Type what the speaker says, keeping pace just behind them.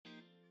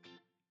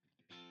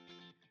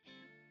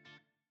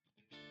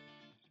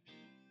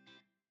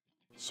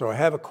So I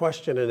have a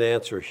question and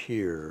answer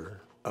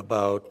here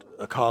about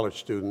a college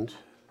student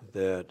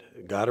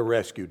that got a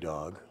rescue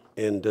dog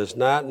and does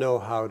not know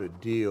how to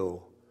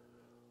deal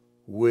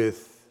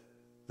with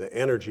the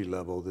energy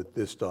level that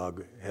this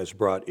dog has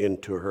brought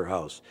into her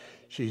house.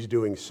 She's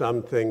doing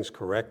some things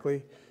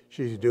correctly.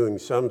 She's doing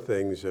some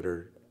things that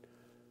are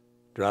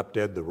drop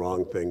dead the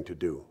wrong thing to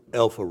do.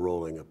 Alpha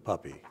rolling a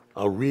puppy.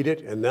 I'll read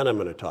it and then I'm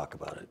going to talk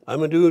about it.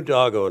 I'm a new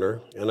dog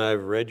owner and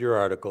I've read your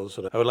articles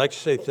and I would like to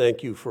say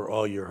thank you for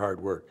all your hard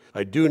work.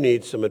 I do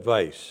need some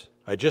advice.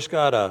 I just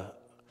got a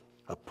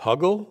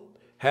Puggle,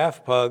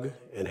 half pug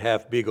and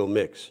half beagle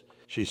mix.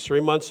 She's 3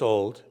 months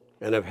old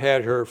and I've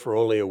had her for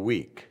only a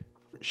week.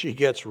 She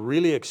gets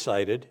really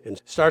excited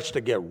and starts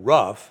to get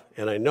rough,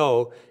 and I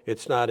know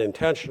it's not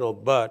intentional,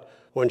 but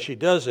when she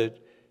does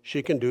it,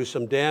 she can do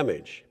some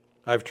damage.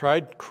 I've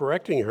tried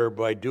correcting her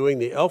by doing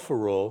the alpha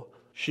roll.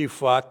 She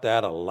fought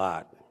that a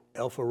lot.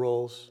 Alpha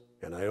rolls,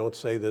 and I don't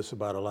say this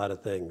about a lot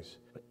of things,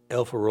 but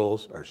alpha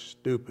rolls are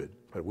stupid,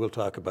 but we'll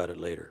talk about it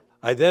later.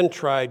 I then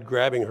tried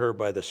grabbing her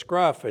by the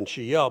scruff and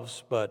she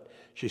yelps, but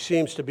she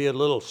seems to be a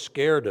little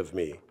scared of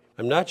me.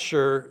 I'm not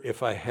sure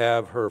if I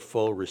have her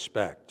full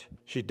respect.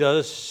 She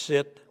does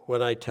sit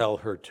when I tell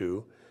her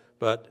to,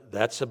 but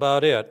that's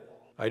about it.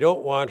 I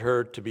don't want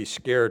her to be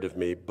scared of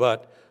me,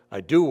 but I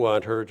do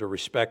want her to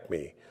respect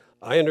me.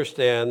 I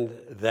understand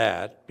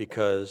that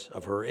because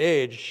of her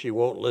age, she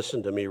won't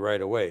listen to me right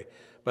away,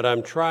 but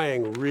I'm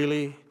trying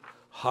really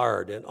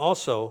hard. And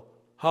also,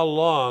 how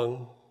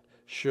long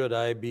should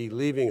I be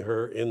leaving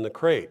her in the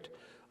crate?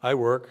 I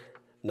work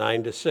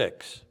 9 to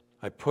 6.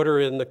 I put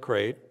her in the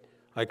crate.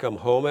 I come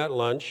home at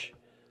lunch,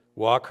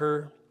 walk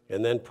her,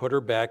 and then put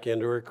her back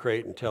into her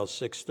crate until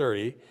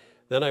 6:30.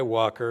 Then I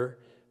walk her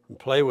and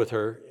play with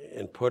her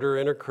and put her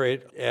in her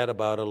crate at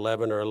about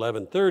 11 or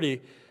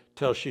 11:30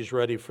 till she's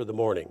ready for the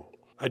morning.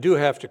 I do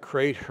have to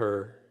crate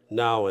her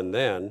now and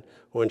then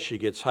when she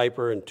gets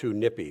hyper and too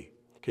nippy.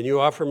 Can you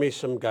offer me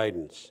some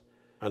guidance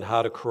on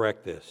how to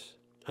correct this?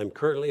 I'm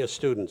currently a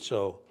student,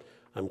 so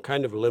I'm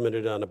kind of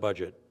limited on a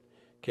budget.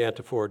 Can't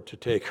afford to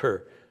take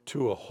her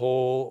to a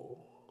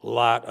whole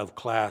lot of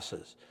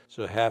classes,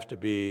 so I have to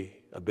be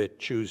a bit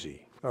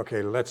choosy.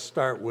 Okay, let's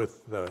start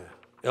with the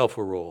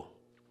alpha roll.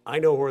 I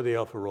know where the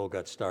alpha roll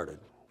got started.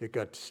 It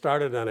got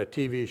started on a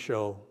TV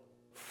show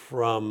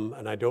from,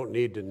 and I don't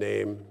need the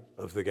name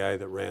of the guy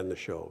that ran the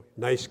show.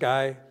 Nice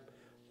guy,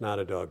 not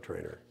a dog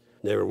trainer.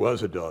 Never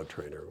was a dog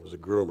trainer, it was a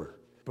groomer.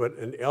 But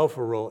an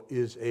alpha roll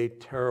is a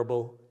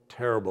terrible,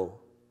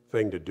 terrible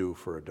thing to do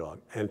for a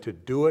dog. And to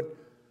do it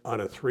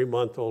on a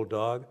 3-month-old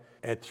dog,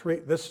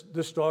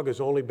 this dog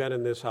has only been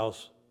in this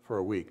house for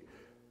a week.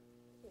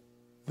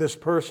 This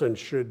person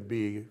should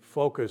be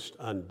focused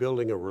on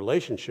building a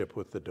relationship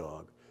with the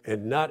dog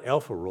and not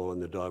alpha rolling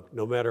the dog,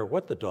 no matter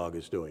what the dog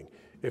is doing.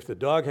 If the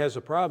dog has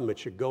a problem, it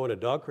should go in a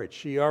dog crate.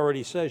 She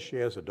already says she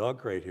has a dog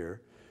crate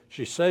here.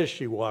 She says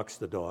she walks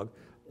the dog.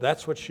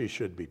 That's what she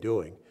should be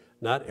doing,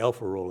 not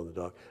alpha rolling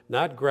the dog,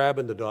 not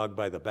grabbing the dog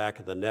by the back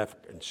of the neck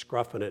and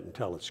scruffing it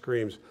until it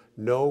screams.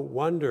 No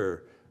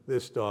wonder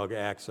this dog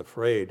acts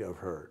afraid of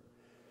her.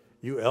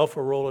 You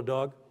alpha roll a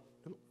dog?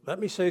 Let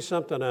me say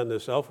something on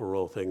this alpha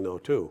roll thing though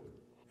too.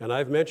 And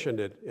I've mentioned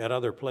it at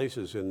other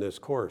places in this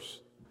course.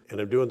 And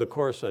I'm doing the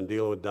course on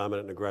dealing with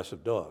dominant and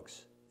aggressive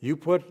dogs. You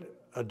put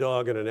a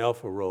dog in an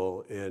alpha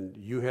roll and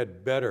you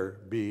had better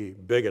be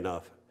big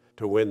enough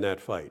to win that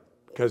fight,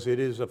 because it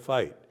is a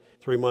fight.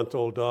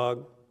 3-month-old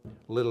dog,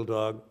 little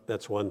dog,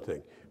 that's one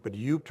thing. But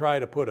you try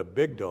to put a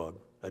big dog,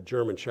 a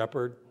German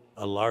Shepherd,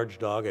 a large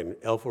dog, and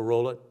alpha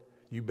roll it,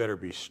 you better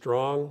be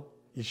strong.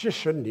 You just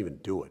shouldn't even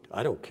do it.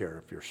 I don't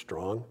care if you're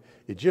strong.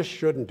 You just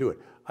shouldn't do it.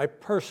 I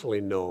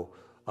personally know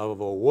of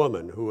a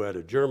woman who had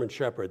a German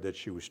Shepherd that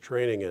she was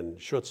training in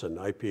Schutzen,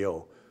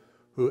 IPO,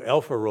 who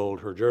alpha rolled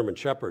her German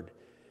Shepherd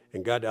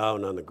and got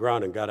down on the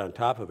ground and got on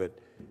top of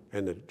it.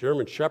 And the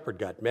German Shepherd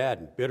got mad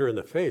and bit her in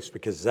the face,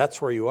 because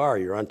that's where you are.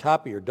 You're on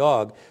top of your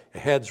dog, the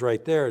head's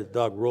right there. The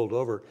dog rolled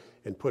over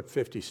and put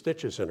 50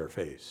 stitches in her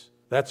face.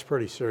 That's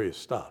pretty serious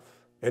stuff.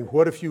 And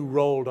what if you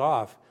rolled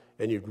off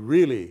and you'd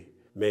really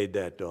made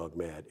that dog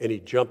mad and he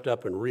jumped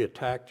up and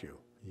reattacked you?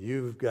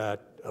 You've got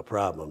a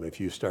problem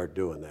if you start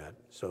doing that.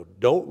 So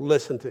don't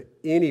listen to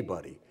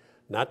anybody,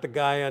 not the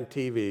guy on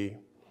TV.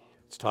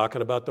 It's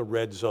talking about the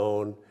red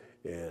zone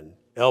and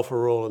alpha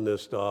rolling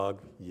this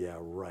dog. Yeah,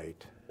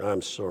 right.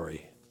 I'm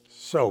sorry.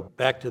 So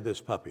back to this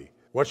puppy.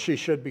 What she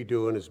should be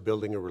doing is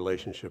building a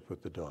relationship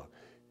with the dog,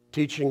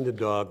 teaching the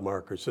dog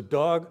markers. The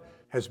dog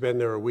has been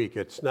there a week.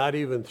 It's not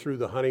even through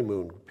the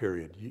honeymoon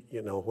period.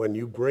 You know, when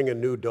you bring a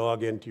new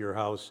dog into your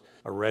house,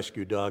 a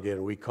rescue dog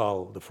in, we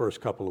call the first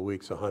couple of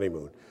weeks a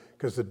honeymoon,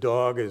 because the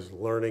dog is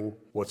learning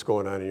what's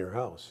going on in your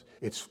house.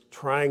 It's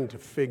trying to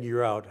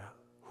figure out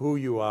who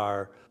you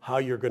are, how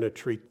you're going to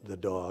treat the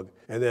dog,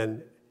 and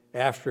then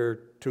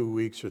after 2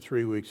 weeks or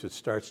 3 weeks, it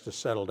starts to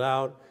settle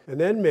down,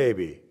 and then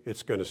maybe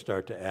it's going to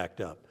start to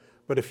act up.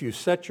 But if you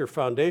set your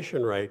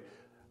foundation right,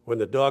 when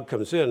the dog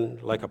comes in,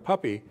 like a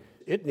puppy,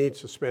 it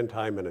needs to spend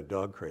time in a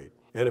dog crate.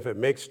 And if it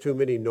makes too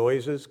many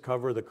noises,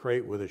 cover the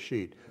crate with a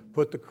sheet.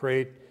 Put the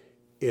crate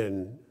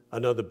in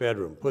another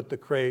bedroom. Put the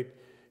crate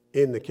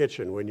in the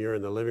kitchen when you're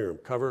in the living room.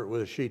 Cover it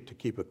with a sheet to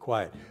keep it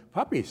quiet.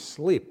 Puppies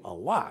sleep a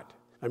lot.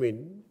 I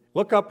mean,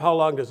 look up how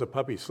long does a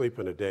puppy sleep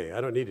in a day. I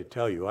don't need to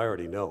tell you, I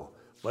already know.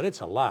 But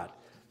it's a lot.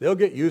 They'll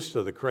get used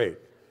to the crate.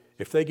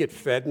 If they get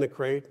fed in the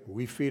crate,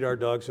 we feed our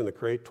dogs in the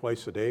crate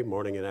twice a day,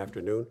 morning and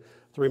afternoon.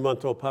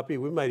 3-month-old puppy,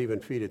 we might even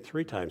feed it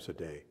 3 times a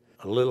day.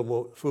 A little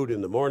more food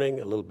in the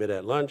morning, a little bit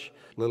at lunch,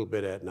 a little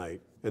bit at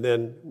night. And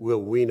then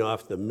we'll wean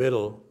off the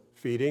middle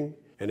feeding,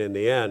 and in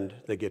the end,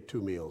 they get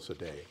 2 meals a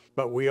day.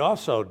 But we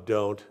also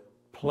don't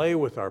play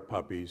with our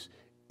puppies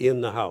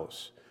in the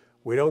house.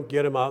 We don't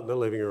get them out in the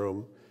living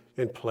room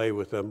and play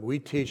with them. We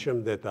teach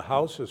them that the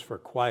house is for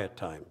quiet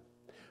time.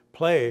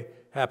 Play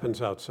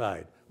happens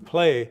outside.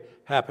 Play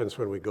happens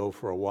when we go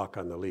for a walk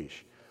on the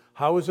leash.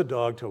 How is a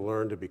dog to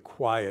learn to be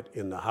quiet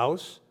in the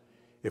house?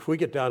 If we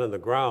get down on the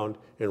ground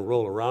and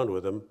roll around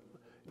with them,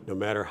 no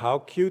matter how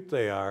cute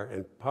they are,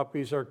 and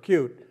puppies are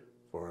cute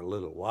for a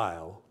little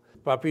while,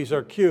 puppies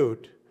are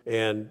cute,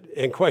 and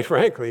quite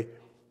frankly,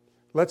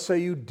 let's say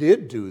you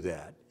did do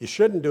that. You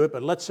shouldn't do it,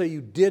 but let's say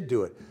you did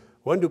do it.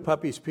 When do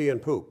puppies pee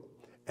and poop?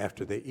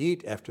 After they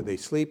eat, after they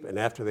sleep, and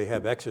after they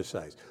have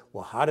exercise.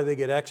 Well, how do they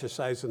get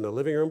exercise in the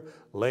living room?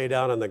 Lay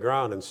down on the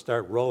ground and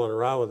start rolling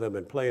around with them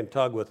and playing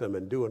tug with them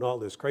and doing all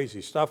this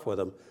crazy stuff with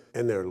them,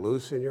 and they're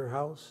loose in your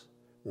house?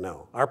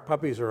 No, our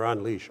puppies are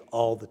on leash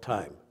all the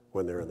time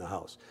when they're in the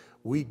house.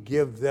 We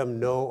give them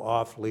no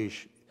off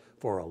leash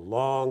for a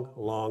long,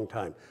 long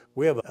time.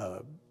 We have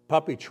a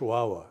puppy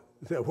Chihuahua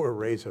that we're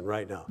raising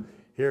right now.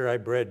 Here I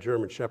bred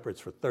German Shepherds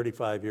for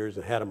 35 years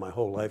and had them my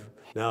whole life.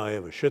 Now I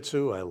have a Shih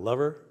Tzu, I love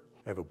her.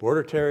 I have a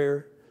Border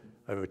Terrier,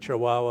 I have a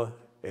Chihuahua,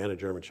 and a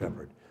German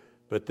Shepherd.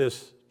 But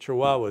this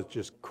Chihuahua is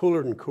just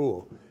cooler than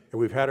cool. And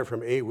we've had her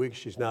from 8 weeks,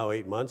 she's now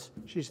 8 months.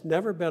 She's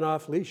never been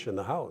off leash in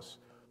the house.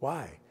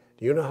 Why?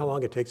 Do you know how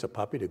long it takes a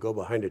puppy to go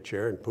behind a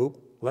chair and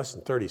poop? Less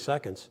than 30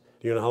 seconds.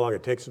 Do you know how long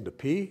it takes them to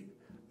pee?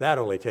 That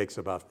only takes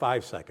about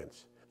 5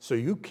 seconds. So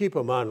you keep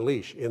them on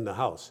leash in the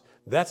house.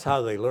 That's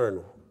how they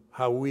learn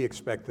how we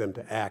expect them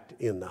to act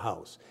in the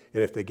house.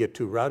 And if they get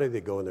too rowdy,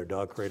 they go in their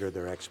dog crate or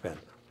their X-Pen.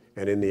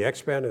 And in the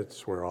X-Pen,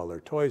 it's where all their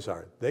toys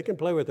are. They can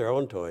play with their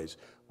own toys.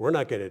 We're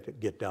not going to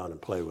get down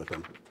and play with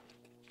them.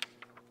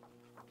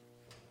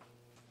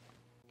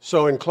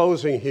 So in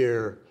closing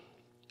here,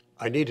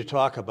 I need to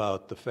talk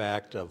about the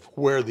fact of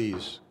where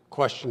these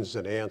questions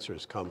and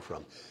answers come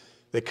from.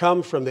 They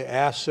come from the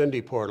Ask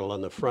Cindy portal on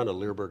the front of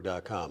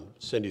Leerburg.com.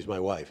 Cindy's my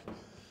wife.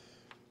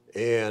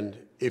 And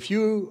if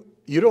you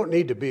don't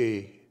need to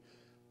be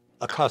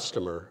a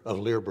customer of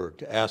Leerburg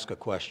to ask a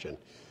question.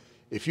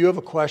 If you have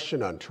a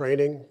question on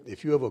training,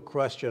 if you have a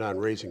question on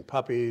raising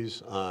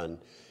puppies, on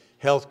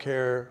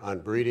healthcare,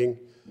 on breeding,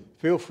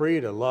 feel free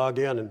to log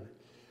in.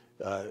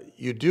 And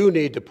you do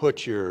need to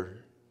put your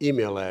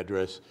email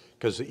address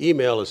because the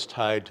email is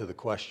tied to the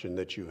question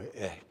that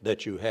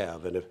you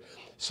have. And if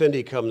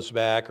Cindy comes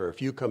back, or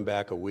if you come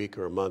back a week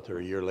or a month or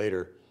a year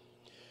later,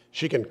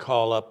 she can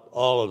call up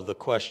all of the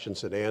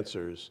questions and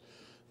answers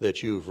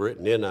that you've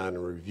written in on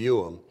and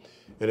review them.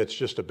 And it's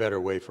just a better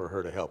way for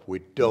her to help. We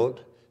don't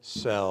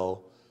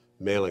sell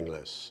mailing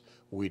lists.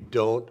 We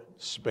don't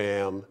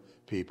spam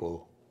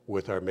people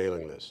with our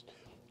mailing list.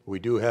 We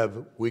do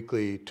have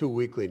two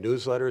weekly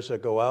newsletters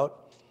that go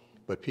out,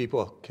 but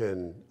people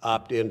can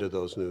opt into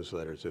those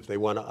newsletters. If they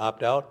want to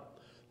opt out,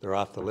 they're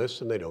off the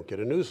list and they don't get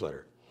a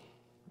newsletter.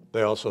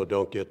 They also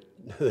don't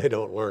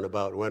learn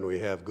about when we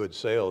have good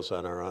sales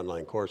on our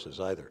online courses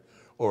either,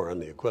 or on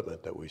the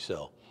equipment that we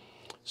sell.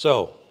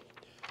 So,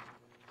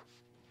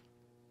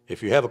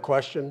 if you have a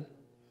question,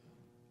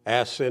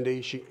 ask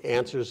Cindy. She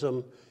answers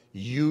them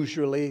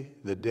usually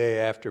the day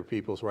after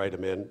people write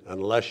them in,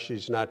 unless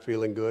she's not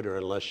feeling good or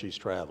unless she's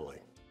traveling.